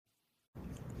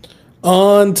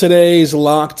On today's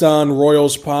Locked On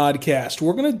Royals podcast,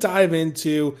 we're going to dive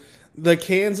into the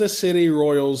Kansas City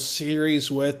Royals series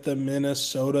with the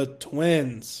Minnesota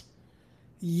Twins.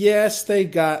 Yes, they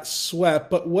got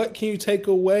swept, but what can you take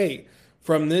away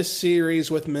from this series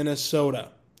with Minnesota?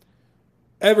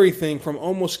 Everything from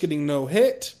almost getting no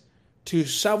hit to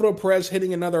Salvador Perez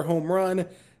hitting another home run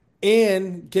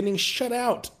and getting shut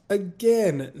out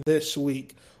again this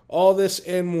week. All this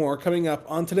and more coming up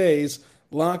on today's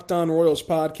Locked On Royals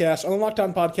podcast on the Locked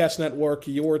On Podcast Network,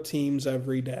 your teams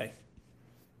every day.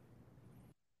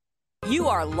 You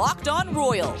are Locked On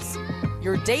Royals,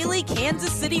 your daily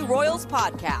Kansas City Royals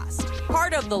podcast.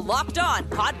 Part of the Locked On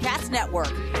Podcast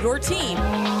Network, your team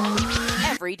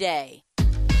every day.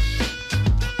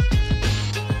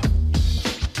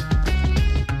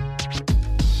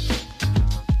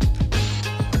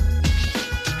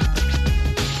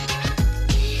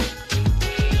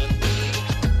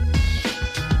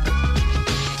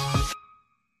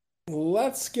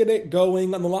 Let's get it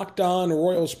going on the Locked On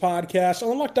Royals podcast on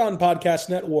the Locked On Podcast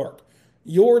Network,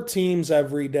 your teams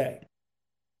every day.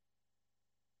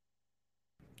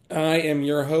 I am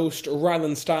your host,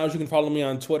 Rylan Stiles. You can follow me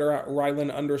on Twitter at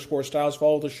Rylan_Stiles.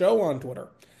 Follow the show on Twitter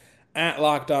at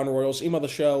Locked On Royals. Email the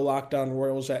show,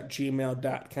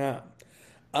 lockedonroyals@gmail.com.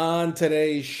 On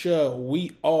today's show,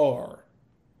 we are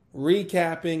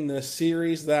recapping the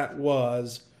series that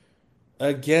was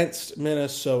against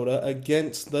Minnesota,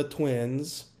 against the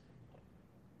Twins,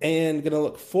 and going to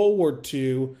look forward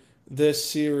to this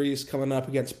series coming up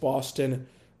against Boston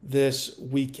this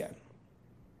weekend.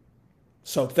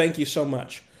 So thank you so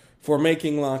much for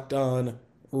making Locked On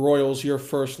Royals your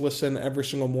first listen every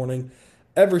single morning,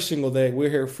 every single day.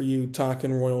 We're here for you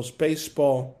talking Royals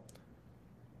baseball.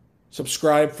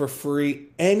 Subscribe for free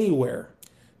anywhere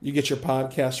you get your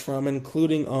podcast from,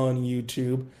 including on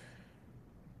YouTube.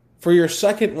 For your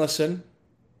second listen,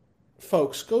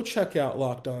 folks, go check out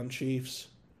Locked On Chiefs.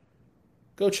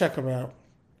 Go check them out.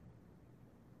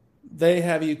 They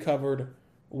have you covered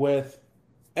with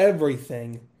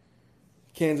everything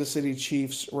Kansas City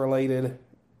Chiefs related.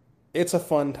 It's a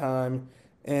fun time,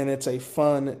 and it's a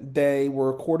fun day.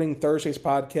 We're recording Thursday's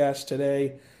podcast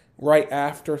today, right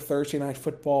after Thursday Night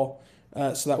Football,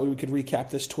 so that way we could recap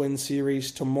this Twin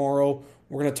series. Tomorrow,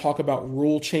 we're going to talk about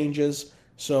rule changes.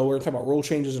 So we're going to talk about rule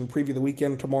changes and preview the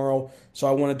weekend tomorrow. So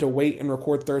I wanted to wait and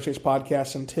record Thursday's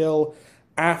podcast until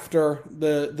after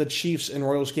the Chiefs and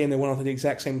Royals game. They went on at the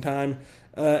exact same time.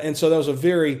 And so that was a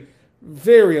very,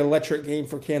 very electric game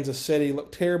for Kansas City. It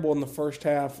looked terrible in the first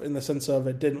half in the sense of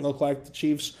it didn't look like the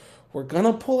Chiefs were going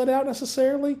to pull it out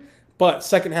necessarily. But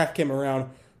second half came around.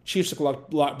 Chiefs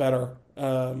looked a lot better.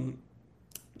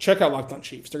 Check out Locked On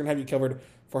Chiefs. They're going to have you covered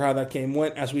for how that game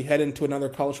went as we head into another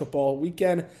college football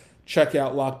weekend. Check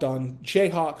out Locked On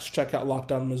Jayhawks. Check out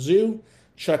Locked On Mizzou.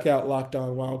 Check out Locked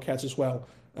On Wildcats as well.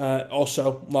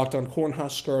 Also, Locked On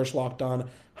Cornhuskers, Locked On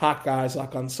Hawkeyes,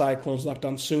 Locked On Cyclones, Locked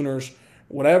On Sooners.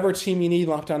 Whatever team you need,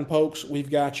 Locked On Pokes,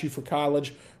 we've got you for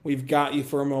college. We've got you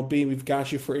for MLB. We've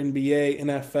got you for NBA,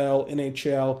 NFL,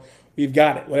 NHL. We've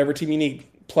got it. Whatever team you need.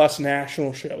 Plus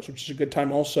national shows, which is a good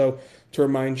time also to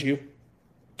remind you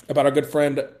about our good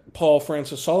friend Paul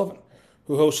Francis Sullivan,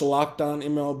 who hosts Locked On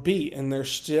MLB, and there's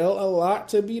still a lot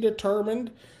to be determined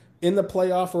in the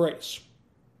playoff race.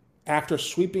 After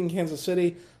sweeping Kansas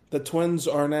City, the Twins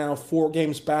are now 4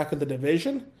 games back of the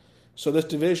division. So this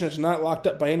division is not locked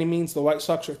up by any means. The White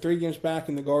Sox are 3 games back,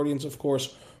 and the Guardians, of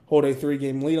course, hold a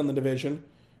 3-game lead on the division.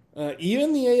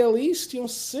 Even the AL East,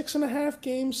 6.5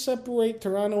 games separate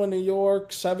Toronto and New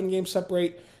York, 7 games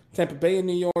separate Tampa Bay and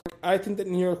New York. I think that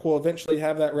New York will eventually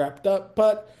have that wrapped up,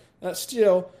 but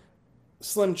still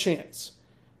slim chance.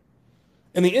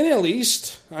 In the NL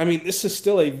East, this is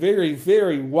still a very,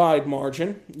 very wide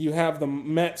margin. You have the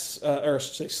Mets, or I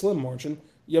should say slim margin.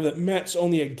 You have the Mets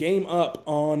only a game up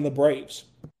on the Braves.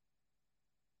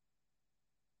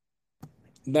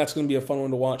 That's going to be a fun one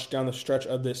to watch down the stretch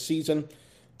of this season.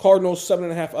 Cardinals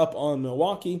 7.5 up on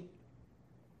Milwaukee.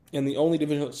 And the only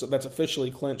division that's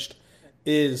officially clinched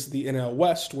is the NL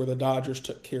West, where the Dodgers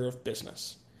took care of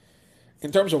business.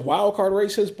 In terms of wild card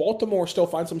races, Baltimore still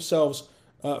finds themselves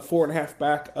 4.5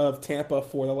 back of Tampa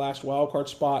for the last wild card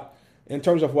spot. In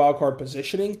terms of wild card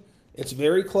positioning, it's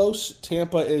very close.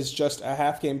 Tampa is just a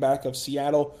half game back of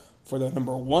Seattle for the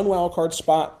number 1 wild card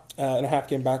spot, and a half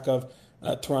game back of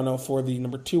Toronto for the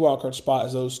number 2 wild card spot,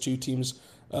 as those two teams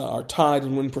are tied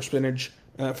in win percentage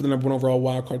for the number 1 overall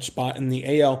wild card spot in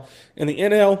the AL. In the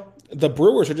NL, the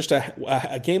Brewers are just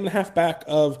a game and a half back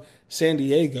of San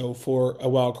Diego for a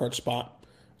wild card spot.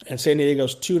 And San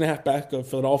Diego's 2.5 back of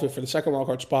Philadelphia for the second wild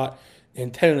card spot.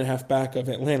 and 10.5 back of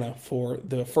Atlanta for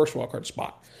the first wildcard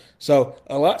spot. So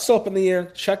a lot still up in the air.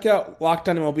 Check out Locked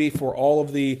On MLB for all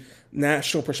of the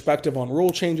national perspective on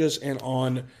rule changes and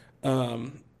on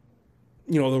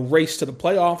the race to the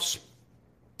playoffs.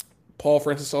 Paul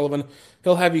Francis Sullivan,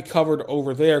 he'll have you covered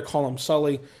over there. Call him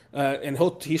Sully, and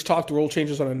he's talked rule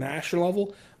changes on a national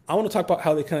level. I want to talk about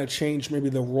how they kind of changed maybe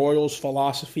the Royals'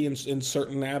 philosophy in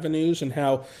certain avenues and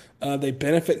how they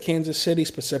benefit Kansas City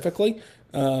specifically.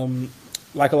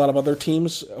 Like a lot of other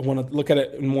teams, I want to look at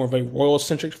it in more of a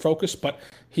Royals-centric focus, but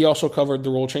he also covered the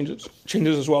rule changes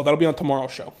as well. That'll be on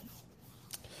tomorrow's show.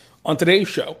 On today's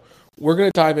show, we're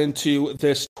going to dive into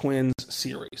this Twins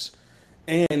series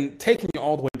and taking me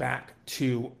all the way back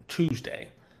to Tuesday.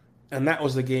 And that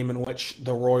was the game in which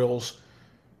the Royals,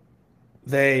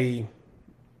 they,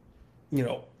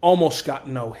 almost got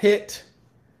no hit.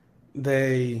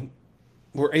 They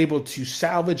were able to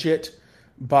salvage it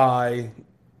by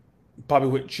Bobby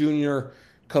Witt Jr.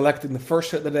 collecting the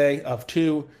first hit of the day of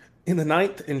 2 in the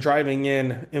ninth and driving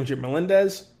in MJ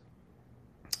Melendez.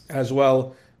 As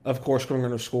well, of course, going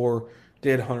to score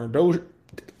did Hunter Dozier.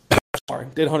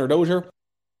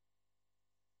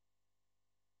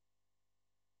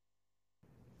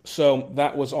 So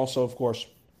that was also, of course,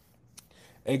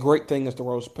 a great thing as the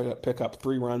Royals pick up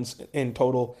 3 runs in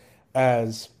total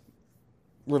as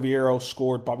Riviero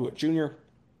scored Bobby Witt Jr.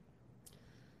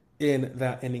 in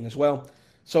that inning as well.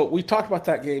 So we talked about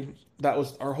that game. That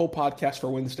was our whole podcast for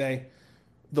Wednesday.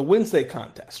 The Wednesday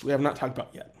contest we have not talked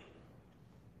about yet.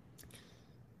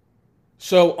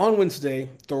 So on Wednesday,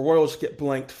 the Royals get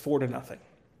blanked 4-0.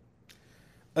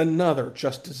 Another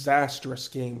just disastrous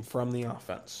game from the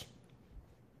offense.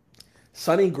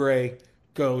 Sonny Gray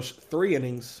goes 3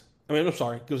 innings.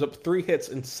 Goes up 3 hits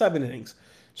in 7 innings.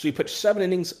 So he pitched 7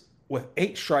 innings with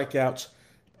 8 strikeouts,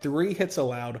 3 hits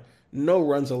allowed, no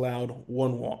runs allowed,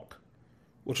 1 walk,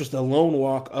 which was the lone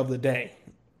walk of the day.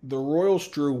 The Royals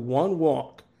drew 1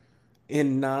 walk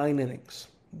in 9 innings.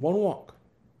 1 walk.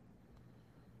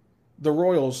 The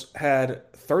Royals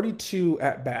had 32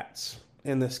 at-bats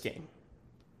in this game,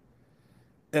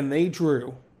 and they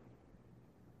drew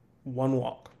 1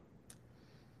 walk.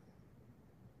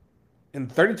 In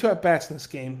 32 at-bats in this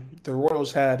game, the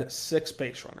Royals had 6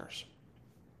 base runners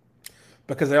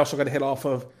because they also got a hit off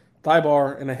of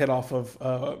Thibar and a hit off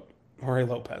of Jorge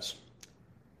Lopez.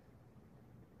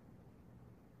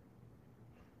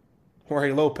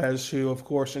 Jorge Lopez, who, of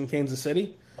course, in Kansas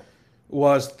City,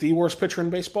 was the worst pitcher in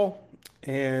baseball.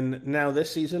 And now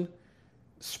this season,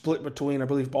 split between, I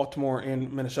believe, Baltimore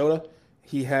and Minnesota,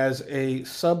 he has a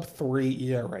sub-3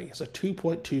 ERA. It's a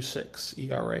 2.26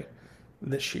 ERA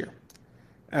this year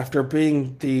after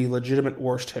being the legitimate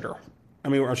worst pitcher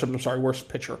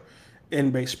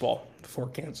in baseball for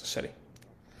Kansas City.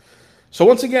 So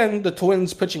once again, the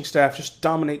Twins pitching staff just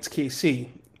dominates KC.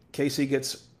 KC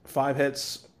gets 5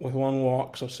 hits with 1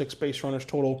 walk, so 6 base runners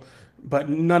total, but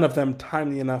none of them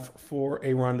timely enough for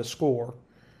a run to score.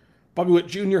 Bobby Witt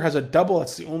Jr. has a double.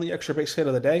 That's the only extra base hit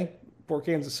of the day for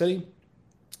Kansas City.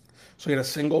 So he had a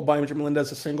single by MJ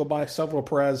Melendez, a single by Salvador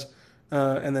Perez,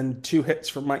 and then 2 hits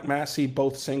for Mike Massey,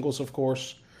 both singles, of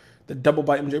course. The double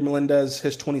by MJ Melendez,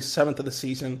 his 27th of the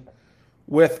season.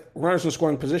 With runners in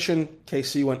scoring position,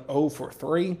 KC went 0 for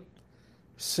 3,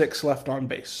 6 left on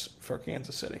base for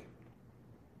Kansas City.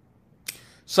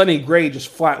 Sonny Gray just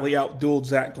flatly outdueled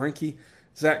Zach Greinke.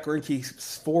 Zach Greinke,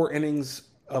 4 innings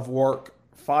of work,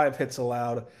 5 hits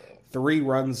allowed, 3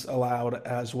 runs allowed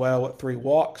as well, 3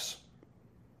 walks.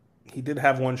 He did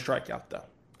have 1 strikeout, though.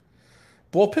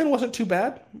 Bullpen wasn't too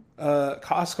bad.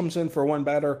 Koss comes in for 1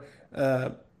 batter,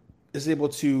 is able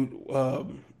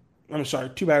to,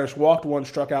 2 batters, walked 1,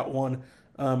 struck out 1,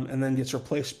 and then gets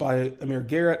replaced by Amir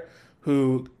Garrett,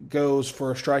 who goes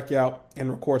for a strikeout and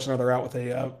records another out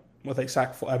with a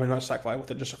sac fly. Not a sac fly,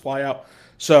 with just a fly out.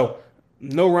 So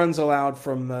no runs allowed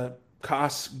from the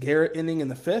Koss-Garrett inning in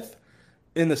the 5th.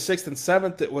 In the 6th and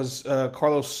 7th, it was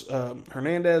Carlos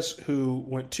Hernandez who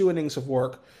went 2 innings of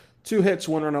work, 2 hits,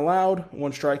 1 run allowed,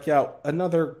 1 strikeout.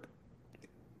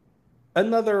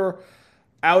 Another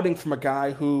outing from a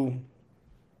guy who,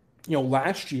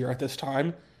 last year at this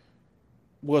time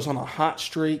was on a hot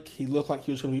streak. He looked like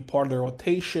he was going to be part of the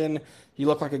rotation. He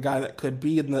looked like a guy that could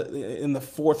be in the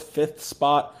 4th, 5th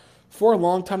spot for a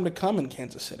long time to come in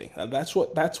Kansas City. That's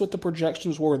what the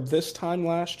projections were this time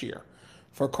last year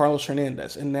for Carlos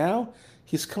Hernandez. And now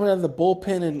he's coming out of the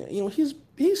bullpen, and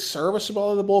he's serviceable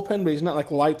out of the bullpen, but he's not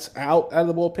like lights out of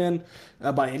the bullpen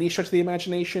by any stretch of the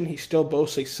imagination. He still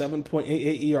boasts a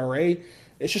 7.88 ERA.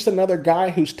 It's just another guy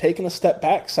who's taken a step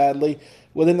back, sadly,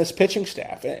 within this pitching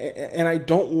staff. And I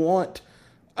don't want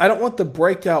I don't want the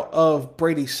breakout of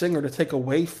Brady Singer to take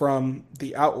away from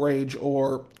the outrage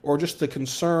or just the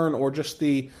concern or just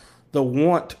the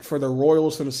want for the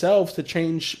Royals themselves to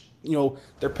change,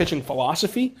 their pitching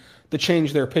philosophy, to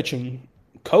change their pitching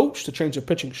coach, to change their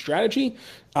pitching strategy.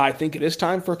 I think it is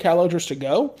time for Cal Odgers to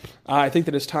go. I think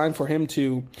that it's time for him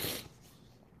to,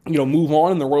 move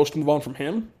on and the Royals to move on from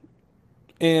him.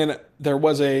 And there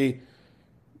was a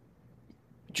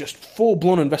just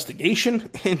full-blown investigation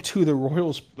into the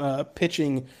Royals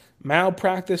pitching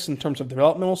malpractice in terms of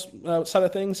developmental side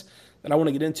of things that I want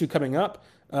to get into coming up.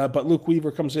 But Luke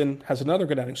Weaver comes in, has another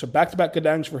good outing. So back-to-back good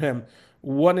outings for him.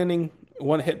 1 inning,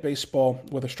 1 hit baseball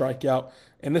with a strikeout.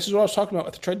 And this is what I was talking about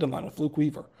at the trade deadline with Luke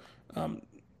Weaver.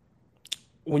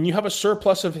 When you have a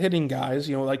surplus of hitting guys,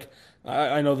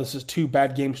 I know this is 2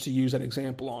 bad games to use that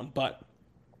example on, but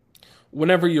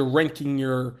whenever you're ranking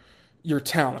your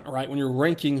talent, right? When you're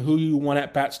ranking who you want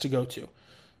at bats to go to,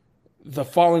 the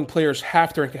following players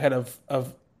have to rank ahead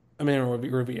of Emmanuel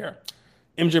Rivera.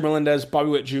 MJ Melendez, Bobby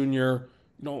Witt Jr.,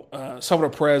 Salvador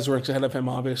Perez ranks ahead of him,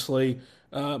 obviously.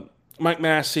 Mike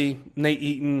Massey, Nate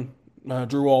Eaton,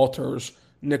 Drew Alters,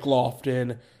 Nick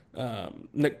Lofton,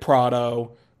 Nick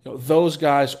Prado, those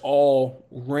guys all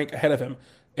rank ahead of him.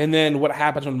 And then what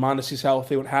happens when Mondesi's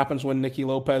healthy? What happens when Nicky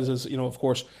Lopez is, of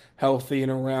course, healthy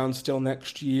and around still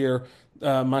next year?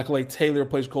 Michael A. Taylor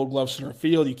plays Gold Glove center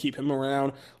field. You keep him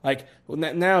around.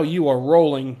 Now you are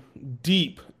rolling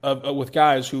deep with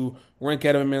guys who rank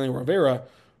ahead of Emmanuel Rivera.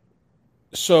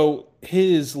 So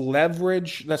his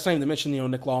leverage, that's not even to mention,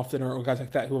 Nick Lofton or guys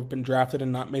like that who have been drafted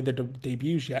and not made their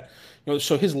debuts yet.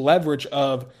 So his leverage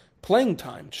of playing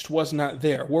time just was not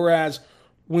there. Whereas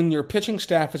when your pitching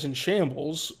staff is in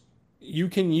shambles, you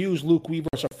can use Luke Weaver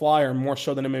as a flyer more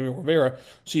so than Emmanuel Rivera.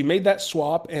 So you made that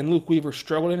swap, and Luke Weaver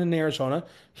struggled in Arizona.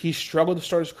 He struggled to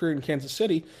start his career in Kansas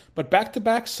City, but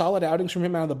back-to-back solid outings from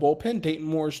him out of the bullpen. Dayton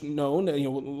Moore's known.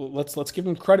 Let's give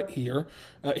him credit here.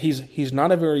 He's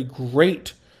not a very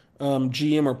great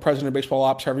GM or president of baseball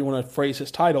ops, however you want to phrase his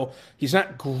title. He's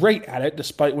not great at it,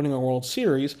 despite winning a World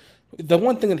Series. The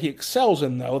one thing that he excels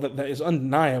in, though, that is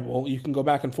undeniable, you can go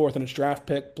back and forth in his draft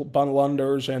pick,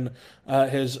 blunders, and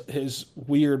his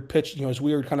weird pitch, his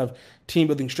weird kind of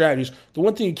team-building strategies. The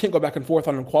one thing you can't go back and forth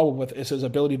on and quabble with is his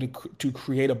ability to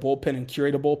create a bullpen and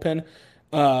curate a bullpen.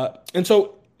 And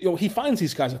so, he finds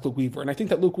these guys like Luke Weaver, and I think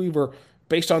that Luke Weaver,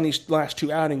 based on these last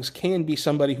 2 outings, can be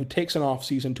somebody who takes an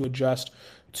offseason to adjust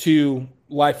to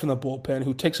life in the bullpen,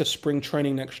 who takes a spring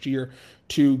training next year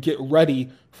to get ready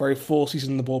for a full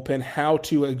season in the bullpen, how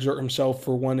to exert himself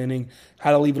for 1 inning,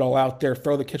 how to leave it all out there,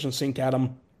 throw the kitchen sink at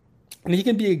him. And he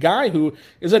can be a guy who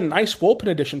is a nice bullpen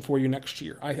addition for you next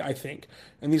year, I think.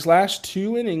 And these last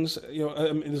 2 innings,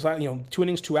 2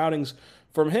 innings, 2 outings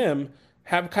from him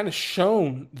have kind of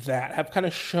shown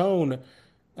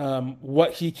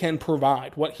what he can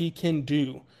provide, what he can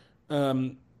do.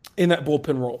 In that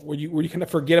bullpen role, where you kind of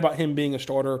forget about him being a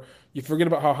starter, you forget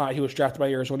about how high he was drafted by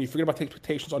Arizona, you forget about the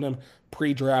expectations on him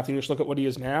pre-draft, and you just look at what he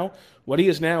is now. What he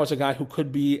is now is a guy who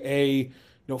could be a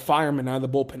fireman out of the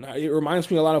bullpen. It reminds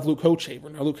me a lot of Luke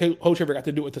Hochevar. Now, Luke Hochevar got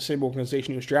to do it with the same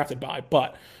organization he was drafted by,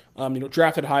 but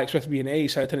drafted high, expected to be an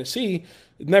ace out of Tennessee.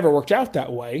 It never worked out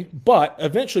that way, but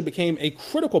eventually became a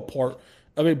critical part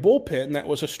of a bullpen that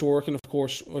was historic, and of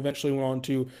course, eventually went on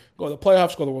to go to the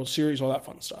playoffs, go to the World Series, all that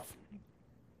fun stuff.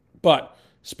 But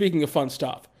speaking of fun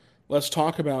stuff, let's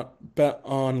talk about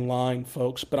BetOnline,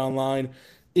 folks. BetOnline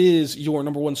is your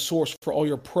number one source for all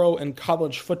your pro and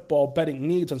college football betting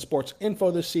needs and sports info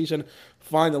this season.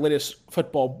 Find the latest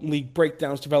football league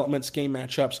breakdowns, developments, game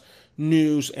matchups,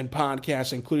 news, and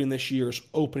podcasts, including this year's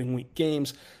opening week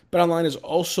games. BetOnline is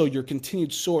also your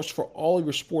continued source for all of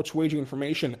your sports wagering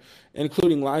information,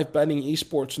 including live betting,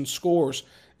 esports, and scores.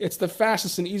 It's the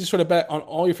fastest and easiest way to bet on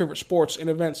all your favorite sports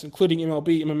and events, including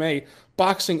MLB, MMA,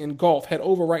 boxing, and golf. Head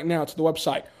over right now to the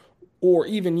website or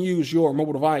even use your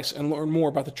mobile device and learn more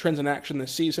about the trends in action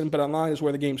this season. BetOnline is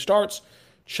where the game starts.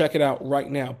 Check it out right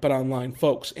now. BetOnline,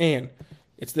 folks. And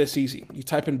it's this easy. You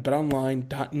type in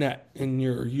betonline.net in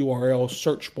your URL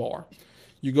search bar.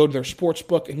 You go to their sports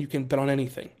book and you can bet on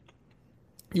anything.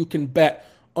 You can bet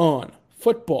on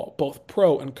football, both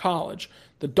pro and college.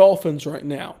 The Dolphins right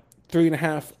now,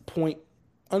 3.5-point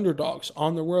underdogs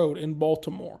on the road in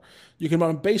Baltimore. You can bet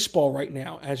on baseball right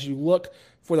now as you look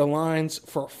for the lines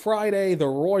for Friday. The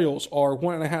Royals are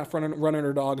 1.5 run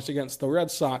underdogs against the Red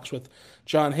Sox with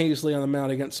John Hazley on the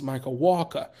mound against Michael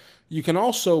Wacha. You can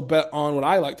also bet on what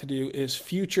I like to do is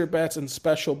future bets and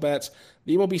special bets.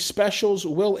 The MLB specials,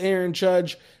 will Aaron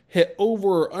Judge hit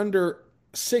over or under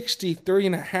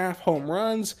 63.5 home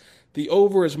runs? The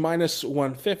over is minus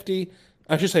 150.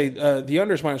 I should say the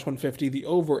under is minus 150. The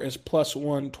over is plus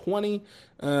 120.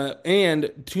 And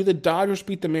do the Dodgers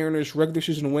beat the Mariners regular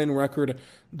season win record?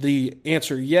 The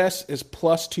answer yes is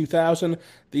plus 2,000.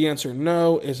 The answer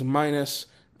no is minus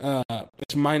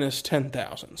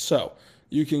 10,000. So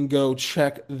you can go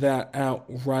check that out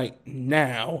right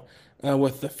now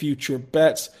with the future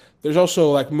bets. There's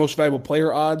also like most valuable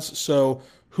player odds. So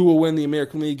who will win the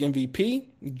American League MVP?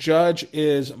 Judge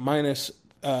is minus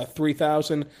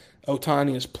 3,000.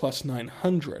 Ohtani is plus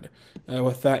 900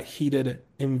 with that heated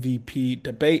MVP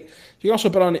debate. You can also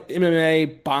bet on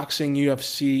MMA, boxing,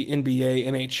 UFC, NBA,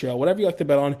 NHL, whatever you like to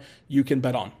bet on, you can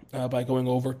bet on by going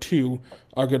over to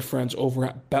our good friends over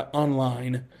at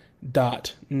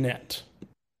betonline.net.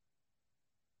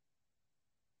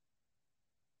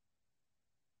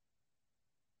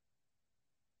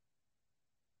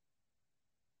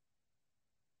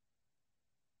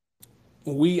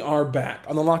 We are back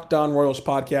on the Locked On Royals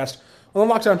podcast, on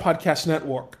the Locked On Podcast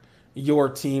Network, your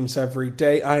teams every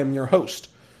day. I am your host,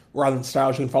 Rylan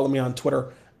Stiles. You can follow me on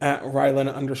Twitter at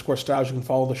Rylan_Stiles. You can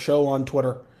follow the show on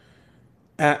Twitter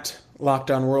at Locked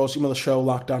On Royals. Email the show,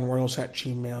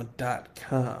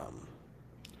 lockedonroyals@gmail.com.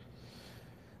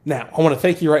 Now, I want to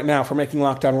thank you right now for making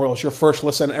Locked On Royals your first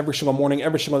listen every single morning,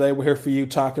 every single day. We're here for you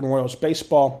talking Royals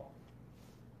baseball.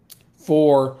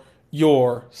 For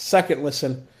your second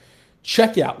listen,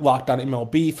 check out Locked On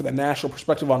MLB for the national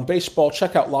perspective on baseball.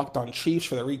 Check out Locked On Chiefs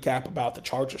for the recap about the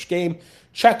Chargers game.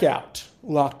 Check out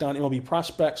Locked On MLB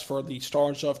Prospects for the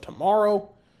stars of tomorrow.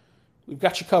 We've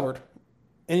got you covered.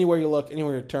 Anywhere you look,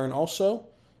 anywhere you turn. Also,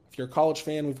 if you're a college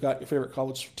fan, we've got your favorite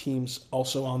college teams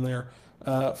also on there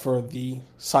for the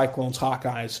Cyclones,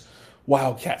 Hawkeyes,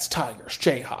 Wildcats, Tigers,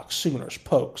 Jayhawks, Sooners,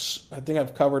 Pokes. I think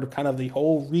I've covered kind of the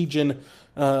whole region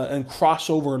and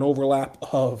crossover and overlap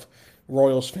of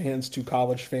Royals fans to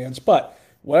college fans. But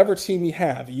whatever team you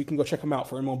have, you can go check them out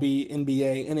for MLB,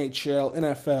 NBA, NHL,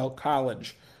 NFL,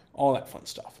 college, all that fun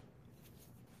stuff.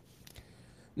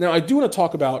 Now, I do want to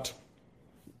talk about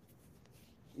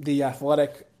the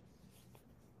Athletic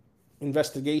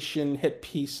investigation hit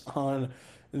piece on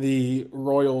the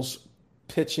Royals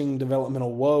pitching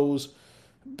developmental woes.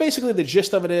 Basically, the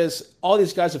gist of it is all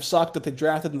these guys have sucked that they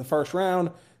drafted in the first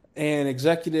round, and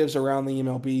executives around the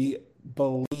MLB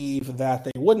believe that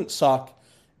they wouldn't suck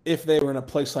if they were in a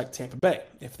place like Tampa Bay,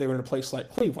 if they were in a place like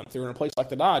Cleveland, if they were in a place like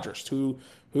the Dodgers, who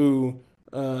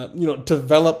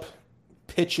develop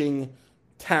pitching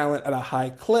talent at a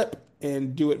high clip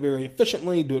and do it very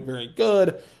efficiently, do it very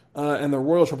good, and the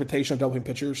Royals' reputation of developing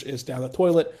pitchers is down the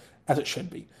toilet, as it should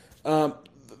be.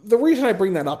 The reason I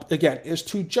bring that up, again, is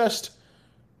to just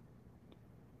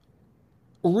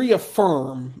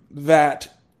reaffirm that,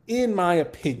 in my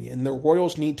opinion, the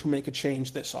Royals need to make a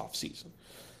change this offseason.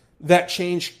 That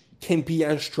change can be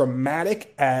as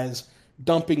dramatic as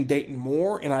dumping Dayton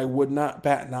Moore, and I would not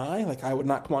bat an eye. Like, I would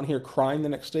not come on here crying the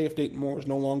next day if Dayton Moore is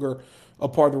no longer a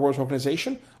part of the Royals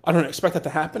organization. I don't expect that to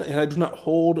happen, and I do not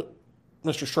hold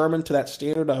Mr. Sherman to that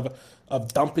standard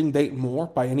of dumping Dayton Moore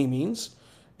by any means.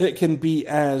 It can be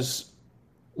as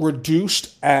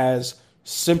reduced as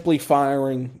simply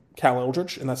firing Cal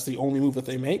Eldridge, and that's the only move that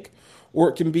they make, or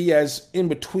it can be as in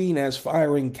between as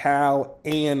firing Cal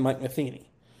and Mike Matheny.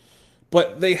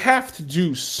 But they have to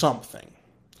do something.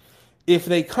 If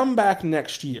they come back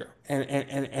next year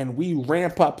and we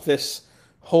ramp up this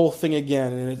whole thing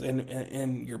again,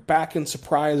 and you're back in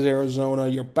Surprise, Arizona,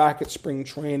 you're back at spring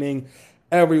training,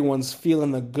 everyone's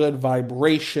feeling the good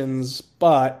vibrations,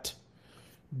 but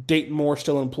Dayton Moore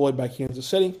still employed by Kansas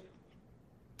City,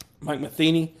 Mike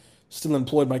Matheny still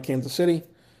employed by Kansas City,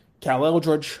 Cal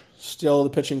Eldridge still the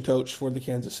pitching coach for the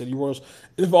Kansas City Royals.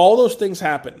 If all those things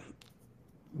happen,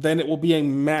 then it will be a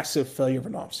massive failure of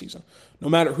an offseason. No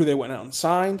matter who they went out and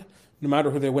signed, no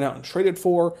matter who they went out and traded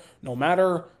for, no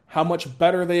matter how much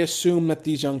better they assume that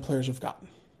these young players have gotten.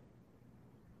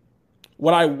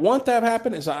 What I want to have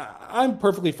happen is I'm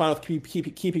perfectly fine with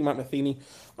keeping Mike Matheny.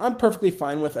 I'm perfectly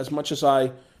fine with, as much as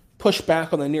I push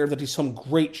back on the narrative that he's some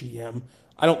great GM,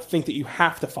 I don't think that you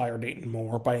have to fire Dayton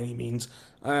Moore by any means.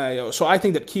 So I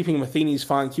think that keeping Matheny is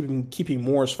fine, keeping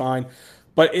Moore is fine.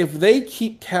 But if they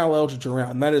keep Cal Eldridge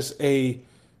around, that is a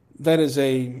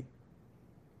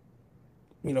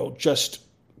just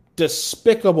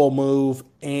despicable move,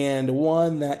 and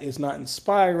one that is not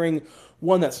inspiring,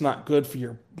 one that's not good for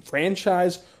your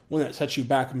franchise, one that sets you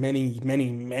back many, many,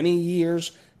 many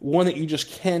years, one that you just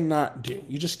cannot do.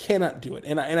 You just cannot do it.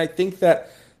 And I think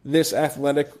that this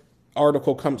Athletic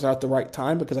article comes out the right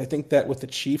time, because I think that with the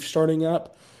Chiefs starting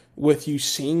up, with you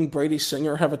seeing Brady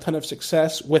Singer have a ton of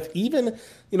success, with even,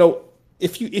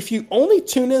 if you only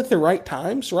tune in at the right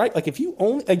times, right? Like, if you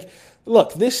only,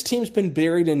 Look, this team's been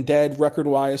buried and dead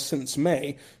record-wise since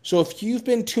May. So if you've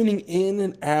been tuning in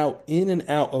and out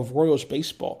of Royals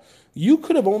baseball, you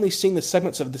could have only seen the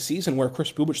segments of the season where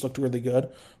Chris Bubich looked really good,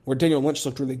 where Daniel Lynch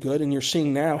looked really good, and you're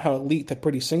seeing now how elite that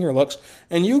Brady Singer looks.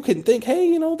 And you can think,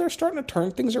 hey, they're starting to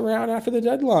turn things around after the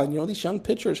deadline. These young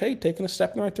pitchers, hey, taking a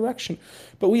step in the right direction.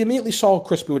 But we immediately saw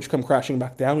Chris Bubich come crashing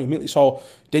back down. We immediately saw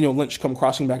Daniel Lynch come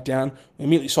crossing back down. We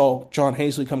immediately saw John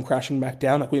Hazley come crashing back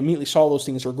down. We immediately saw those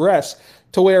things regress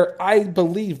to where I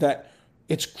believe that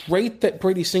it's great that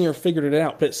Brady Singer figured it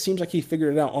out, but it seems like he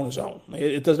figured it out on his own.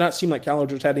 It does not seem like Cal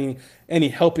Eldridge had any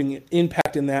helping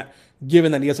impact in that,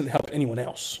 given that he hasn't helped anyone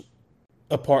else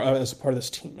as a part of this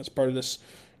team, as part of this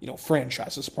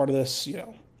franchise, as part of this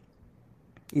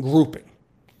grouping.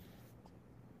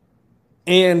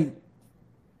 And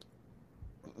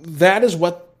that is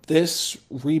what this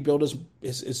rebuild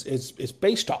is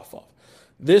based off of.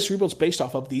 This rebuild is based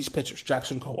off of these pitchers: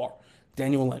 Jackson Kowar,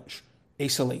 Daniel Lynch,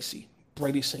 Asa Lacy,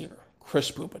 Brady Singer,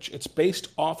 Chris Bubich. It's based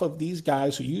off of these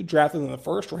guys who you drafted in the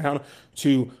first round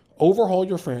to overhaul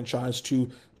your franchise,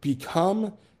 to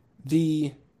become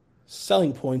the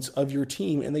selling points of your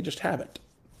team, and they just haven't.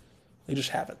 They just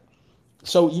haven't.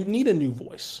 So you need a new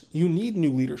voice. You need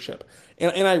new leadership.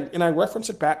 And I reference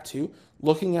it back to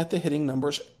looking at the hitting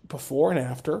numbers before and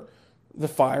after the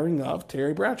firing of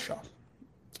Terry Bradshaw.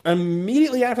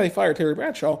 Immediately after they fired Terry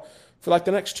Bradshaw, for like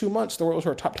the next 2 months, the Royals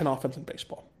were a top 10 offense in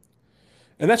baseball.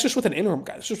 And that's just with an interim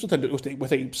guy. It's just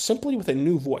simply with a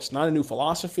new voice, not a new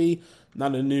philosophy,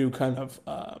 not a new kind of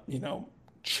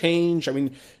change. I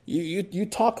mean, you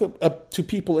talk to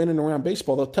people in and around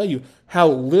baseball, they'll tell you how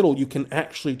little you can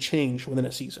actually change within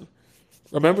a season.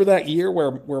 Remember that year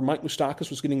where Mike Moustakas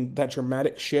was getting that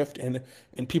dramatic shift, and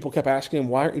people kept asking him,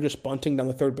 why aren't you just bunting down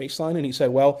the third baseline? And he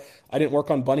said, well, I didn't work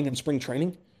on bunting in spring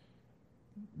training.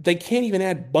 They can't even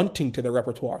add bunting to their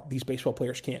repertoire. These baseball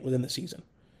players can't within the season.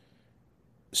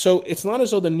 So it's not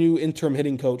as though the new interim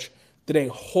hitting coach did a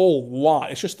whole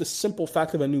lot. It's just the simple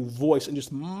fact of a new voice and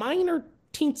just minor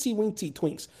teensy-weensy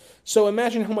tweaks. So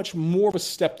imagine how much more of a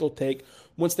step they'll take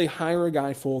once they hire a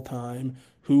guy full-time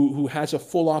who has a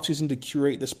full offseason to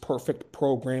curate this perfect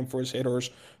program for his hitters,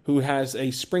 who has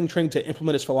a spring training to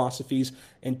implement his philosophies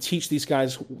and teach these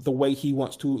guys the way he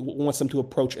wants them to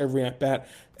approach every at-bat,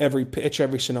 every pitch,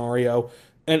 every scenario,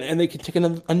 and they can take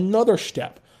another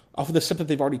step off of the step that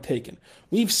they've already taken.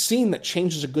 We've seen that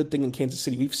change is a good thing in Kansas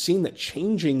City. We've seen that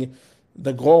changing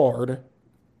the guard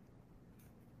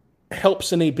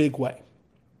helps in a big way.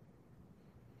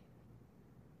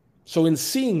 So in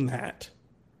seeing that,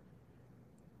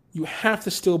 you have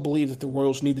to still believe that the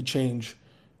Royals need to change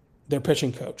their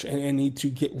pitching coach and need to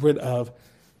get rid of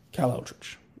Cal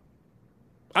Eldridge.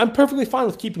 I'm perfectly fine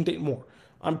with keeping Dayton Moore.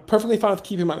 I'm perfectly fine with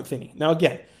keeping Mike Matheny. Now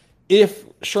again, if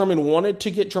Sherman wanted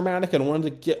to get dramatic and wanted to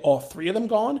get all three of them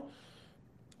gone,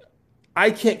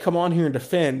 I can't come on here and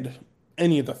defend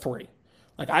any of the three.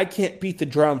 Like, I can't beat the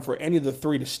drum for any of the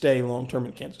three to stay long-term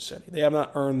in Kansas City. They have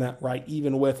not earned that right,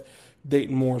 even with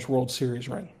Dayton Moore's World Series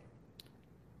ring.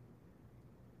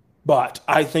 But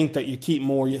I think that you keep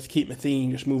Moore, you keep Matheny,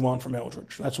 and just move on from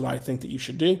Eldridge. That's what I think that you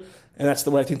should do, and that's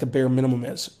the way I think the bare minimum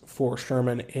is for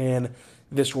Sherman and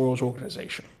this Royals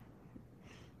organization.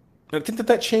 I think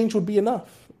that change would be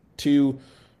enough to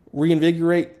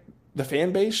reinvigorate the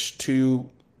fan base, to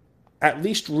at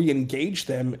least re-engage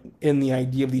them in the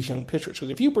idea of these young pitchers. Because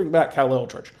if you bring back Cal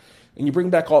Eldridge, and you bring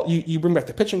back you bring back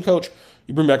the pitching coach,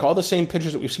 you bring back all the same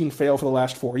pitchers that we've seen fail for the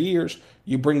last 4 years,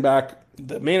 you bring back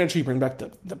the manager, you bring back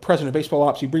the president of baseball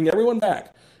ops, you bring everyone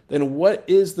back, then what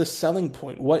is the selling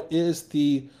point? What is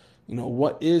the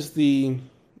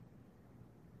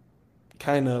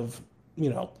kind of,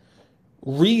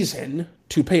 reason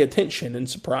to pay attention in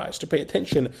surprise, to pay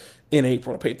attention in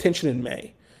April, to pay attention in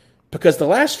May? Because the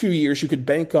last few years you could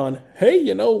bank on,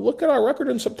 hey, look at our record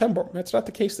in September. That's not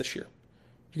the case this year.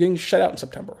 You're getting shut out in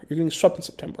September. You're getting swept in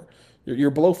September. You're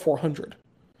below 400.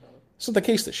 It's not the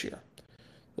case this year.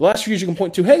 The last few years you can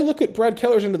point to, hey, look at Brad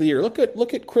Keller's end of the year. Look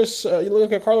at Chris.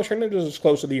 Look at Carlos Hernandez's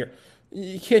close of the year.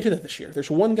 You can't do that this year. There's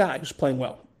one guy who's playing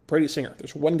well, Brady Singer.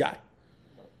 There's one guy.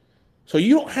 So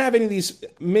you don't have any of these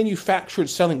manufactured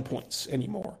selling points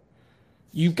anymore.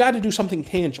 You've got to do something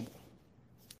tangible.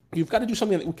 You've got to do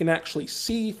something that we can actually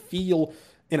see, feel,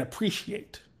 and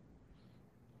appreciate.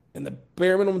 And the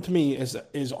bare minimum to me is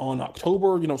on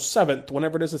October 7th,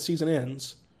 whenever it is the season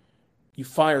ends, you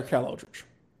fire Cal Eldridge.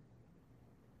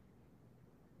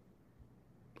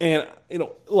 And,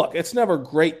 look, it's never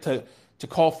great to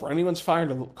call for anyone's fired,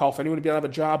 to call for anyone to be out of a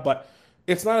job, but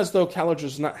it's not as though Cal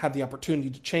Eldridge does not have the opportunity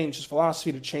to change his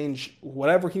philosophy, to change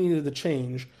whatever he needed to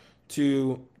change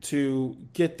to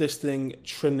get this thing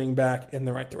trending back in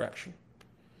the right direction.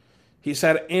 He's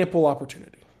had ample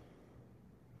opportunity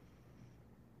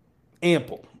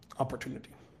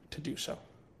to do so.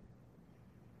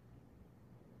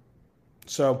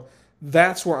 So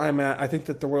that's where I'm at. I think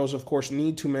that the Royals, of course,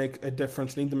 need to make a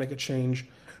difference, need to make a change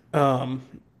in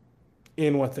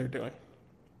what they're doing.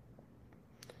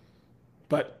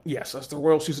 But yes, as the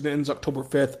Royal season ends October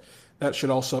 5th, that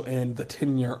should also end the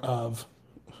tenure of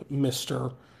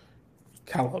Mr.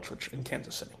 Cal Eldridge in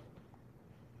Kansas City.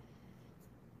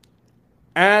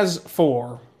 As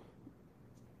for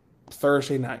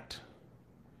Thursday night,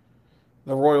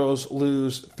 the Royals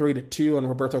lose 3-2 on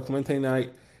Roberto Clemente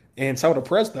night. And Salvador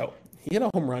Perez, though, he hit a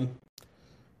home run.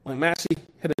 Mike Massey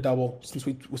hit a double. Since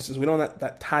we don't have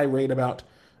that tirade about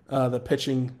the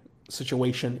pitching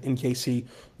situation in KC,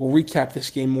 we'll recap this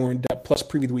game more in depth, plus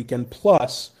preview the weekend,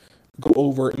 plus go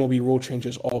over MLB rule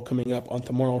changes all coming up on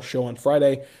tomorrow's show on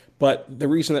Friday. But the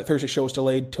reason that Thursday show was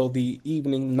delayed till the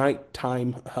night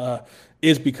time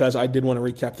is because I did want to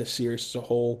recap this series as a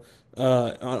whole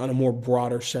on a more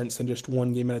broader sense than just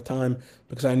one game at a time,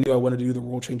 because I knew I wanted to do the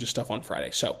rule changes stuff on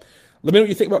Friday. So let me know what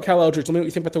you think about Cal Eldridge. Let me know what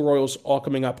you think about the Royals, all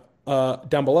coming up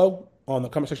down below on the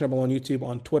comment section down below on YouTube,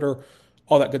 on Twitter,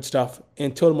 all that good stuff.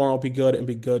 Until tomorrow, be good and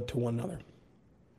be good to one another.